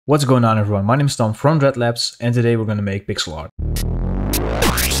What's going on, everyone? My name is Tom from Dreadlabs, and today we're going to make pixel art.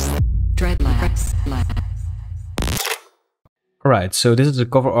 Dreadlabs. Alright, so this is the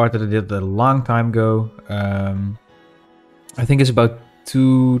cover art that I did a long time ago. I think it's about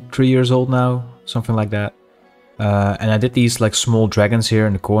 2-3 years old now, something like that. And I did these like small dragons here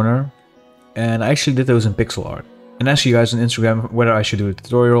in the corner. And I actually did those in pixel art. And asked you guys on Instagram whether I should do a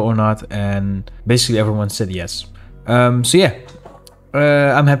tutorial or not, and basically everyone said yes. So yeah.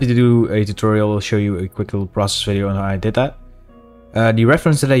 I'm happy to do a tutorial, show you a quick little process video on how I did that. The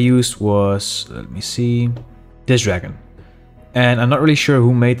reference that I used was, let me see, this dragon. And I'm not really sure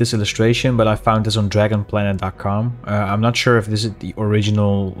who made this illustration, but I found this on dragonplanet.com. I'm not sure if this is the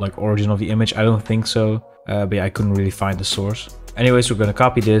original, origin of the image. I don't think so, but yeah, I couldn't really find the source. Anyways, we're gonna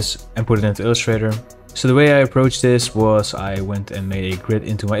copy this and put it into Illustrator. So the way I approached this was I went and made a grid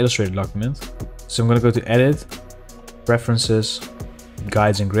into my Illustrator document. So I'm gonna go to Edit, Preferences,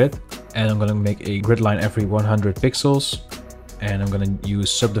 Guides and Grid, and I'm gonna make a grid line every 100 pixels, and I'm gonna use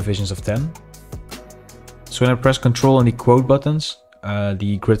subdivisions of 10. So when I press Control and the quote buttons,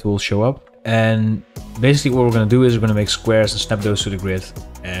 the grid will show up, and basically what we're gonna do is we're gonna make squares and snap those to the grid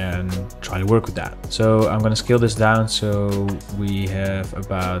and try to work with that. So I'm gonna scale this down so we have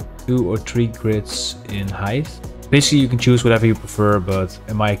about 2 or 3 grids in height. Basically you can choose whatever you prefer, but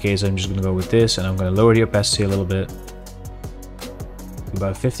in my case I'm just gonna go with this, and I'm gonna lower the opacity a little bit,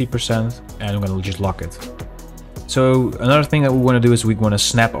 about 50%, and I'm gonna just lock it. So another thing that we want to do is we want to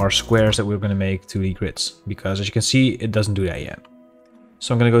snap our squares that we're going to make to the grids, because as you can see it doesn't do that yet.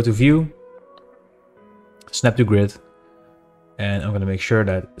 So I'm going to go to View, Snap to Grid, and I'm going to make sure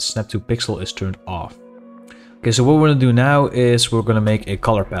that Snap to Pixel is turned off. Okay, so what we're going to do now is we're going to make a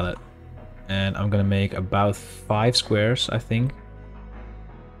color palette, and I'm going to make about 5 squares, I think.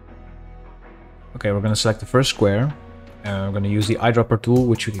 Okay, we're going to select the first square. We're going to use the eyedropper tool,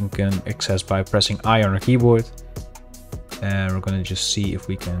 which you can access by pressing I on our keyboard. And we're going to just see if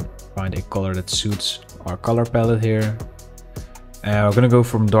we can find a color that suits our color palette here. And we're going to go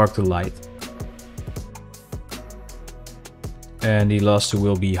from dark to light. And the last two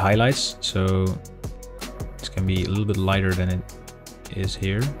will be highlights. So this can be a little bit lighter than it is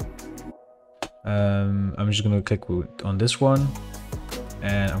here. I'm just going to click on this one.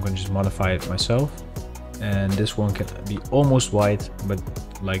 And I'm going to just modify it myself. And this one can be almost white, but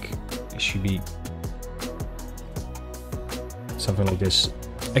like it should be something like this.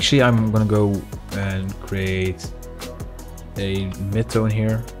 Actually, I'm gonna go and create a mid-tone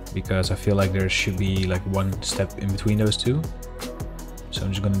here, because I feel like there should be like one step in between those two. So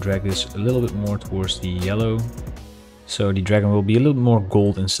I'm just gonna drag this a little bit more towards the yellow. So the dragon will be a little bit more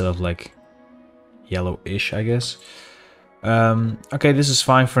gold instead of like yellowish, I guess. Okay, this is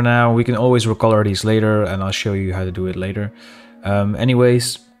fine for now. We can always recolor these later, and I'll show you how to do it later.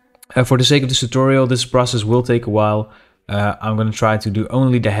 Anyways, for the sake of this tutorial, this process will take a while. I'm going to try to do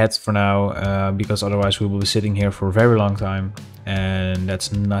only the head for now, because otherwise we will be sitting here for a very long time, and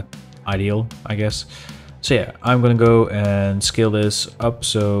that's not ideal, I guess. So yeah, I'm going to go and scale this up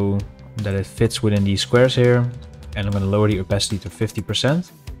so that it fits within these squares here, and I'm going to lower the opacity to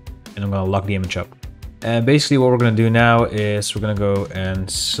 50%, and I'm going to lock the image up. And basically what we're going to do now is we're going to go and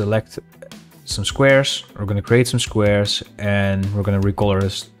select some squares. We're going to create some squares, and we're going to recolor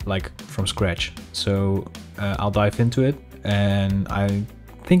this like from scratch. So I'll dive into it, and I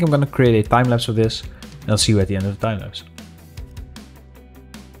think I'm going to create a time lapse of this, and I'll see you at the end of the time lapse.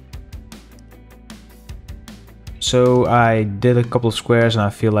 So I did a couple of squares, and I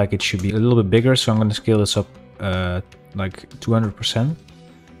feel like it should be a little bit bigger, so I'm going to scale this up like 200%.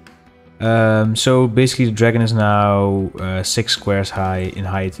 So basically the dragon is now 6 squares high in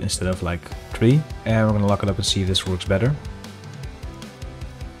height instead of like 3, and we're gonna lock it up and see if this works better.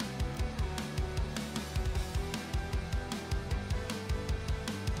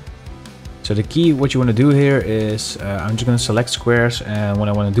 So the key, what you want to do here is I'm just gonna select squares, and when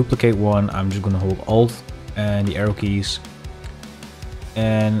I want to duplicate one, I'm just gonna hold Alt and the arrow keys,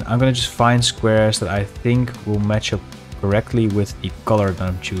 and I'm gonna just find squares that I think will match up correctly with the color that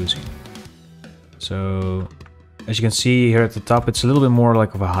I'm choosing. So as you can see here at the top, it's a little bit more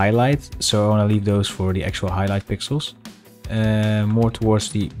like of a highlight, so I want to leave those for the actual highlight pixels. And more towards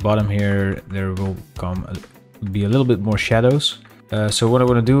the bottom here, there will be a little bit more shadows. So what I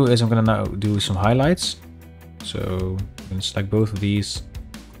want to do is I'm going to now do some highlights. So I'm going to select both of these,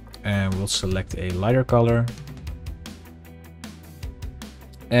 and we'll select a lighter color.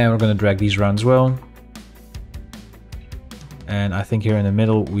 And we're going to drag these around as well. And I think here in the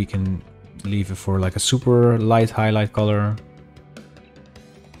middle we can leave it for like a super light highlight color.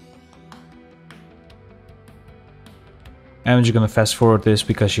 I'm just gonna fast forward this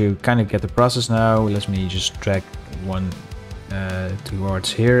because you kind of get the process now. Let me just drag one towards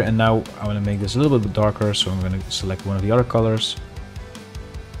here, and now I want to make this a little bit darker, so I'm going to select one of the other colors,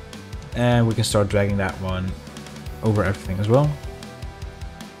 and we can start dragging that one over everything as well.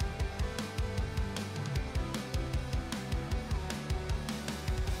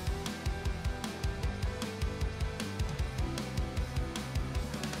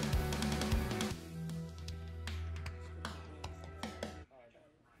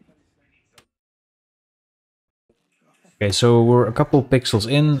 Okay, so we're a couple pixels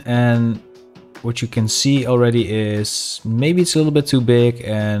in, and what you can see already is maybe it's a little bit too big.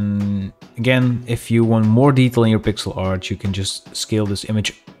 And again, if you want more detail in your pixel art, you can just scale this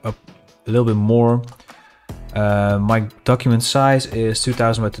image up a little bit more. My document size is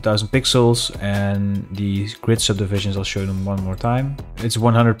 2000 by 2000 pixels, and the grid subdivisions, I'll show them one more time. It's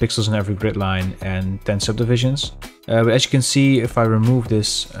 100 pixels in every grid line and 10 subdivisions. But as you can see, if I remove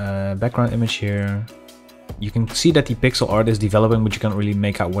this background image here, you can see that the pixel art is developing, but you can't really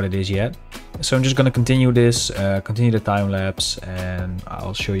make out what it is yet. So I'm just going to continue this, continue the time lapse, and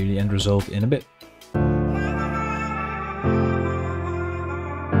I'll show you the end result in a bit.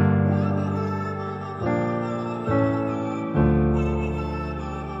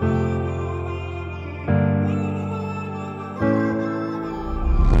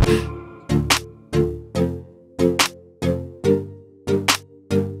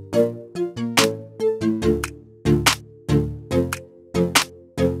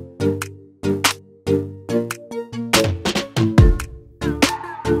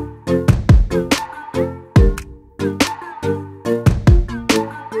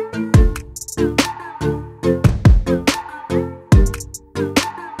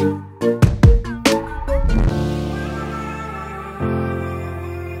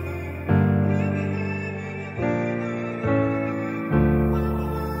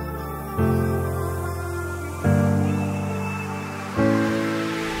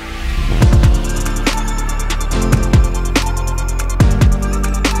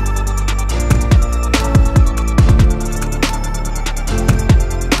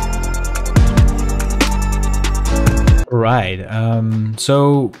 Right,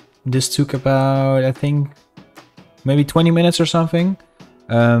 so this took about, I think, maybe 20 minutes or something.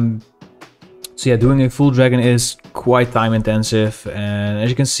 So yeah, doing a full dragon is quite time intensive, and as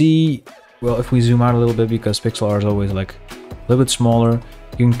you can see, well, if we zoom out a little bit, because pixel art is always like a little bit smaller,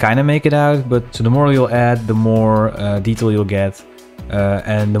 you can kind of make it out, but so the more you'll add, the more detail you'll get,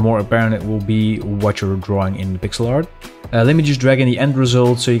 and the more apparent it will be what you're drawing in the pixel art. Let me just drag in the end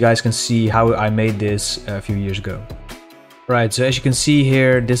result so you guys can see how I made this a few years ago. Right, so as you can see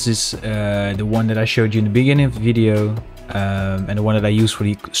here, this is the one that I showed you in the beginning of the video, and the one that I used for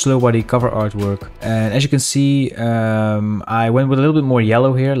the slow body cover artwork. And as you can see, I went with a little bit more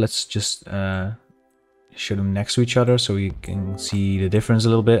yellow here. Let's just show them next to each other so you can see the difference a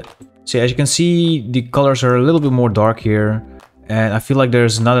little bit. So as you can see, the colors are a little bit more dark here, and I feel like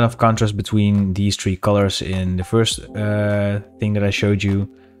there's not enough contrast between these three colors in the first thing that I showed you.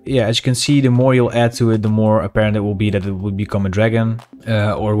 Yeah, as you can see, the more you'll add to it, the more apparent it will be that it will become a dragon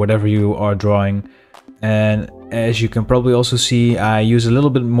or whatever you are drawing. And as you can probably also see, I use a little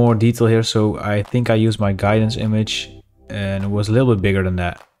bit more detail here, so I think I used my guidance image and it was a little bit bigger than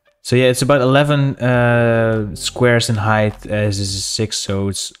that. So yeah, it's about 11 squares in height, as this is 6, so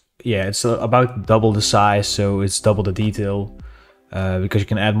it's about double the size, so it's double the detail because you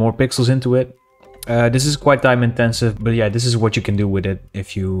can add more pixels into it. This is quite time intensive, but yeah, this is what you can do with it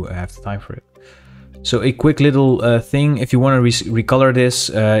if you have the time for it. So a quick little thing, if you want to recolor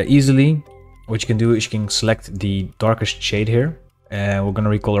this easily, what you can do is you can select the darkest shade here, and we're going to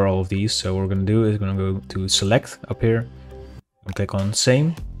recolor all of these. So what we're going to do is we're going to go to select up here and click on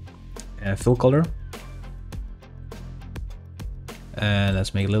same and fill color, and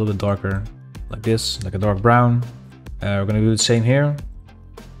let's make it a little bit darker like this, like a dark brown. We're going to do the same here.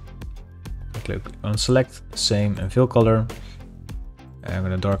 Click on select, same, and fill color. And I'm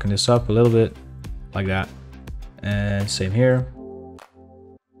going to darken this up a little bit like that, and same here.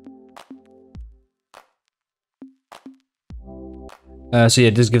 So yeah,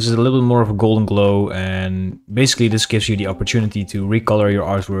 this gives it a little bit more of a golden glow, and basically this gives you the opportunity to recolor your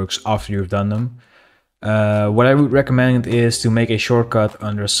artworks after you've done them. What I would recommend is to make a shortcut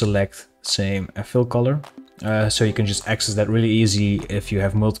under select, same, and fill color. So you can just access that really easy. If you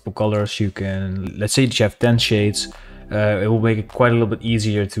have multiple colors, you can, let's say that you have 10 shades, it will make it quite a little bit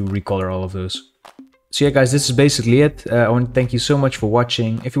easier to recolor all of those. So yeah guys, this is basically it. I want to thank you so much for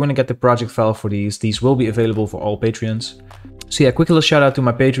watching. If you want to get the project file for these will be available for all Patreons. So yeah, quick little shout out to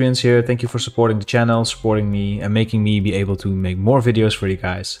my Patreons here. Thank you for supporting the channel, supporting me, and making me be able to make more videos for you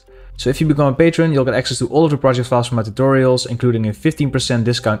guys. So if you become a patron, you'll get access to all of the project files from my tutorials, including a 15%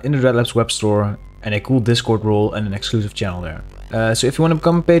 discount in the Dreadlabs web store, and a cool Discord role and an exclusive channel there. So if you want to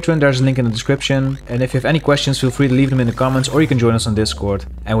become a patron, there's a link in the description. And if you have any questions, feel free to leave them in the comments, or you can join us on Discord.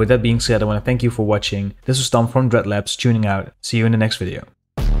 And with that being said, I want to thank you for watching. This was Tom from Dreadlabs, tuning out. See you in the next video.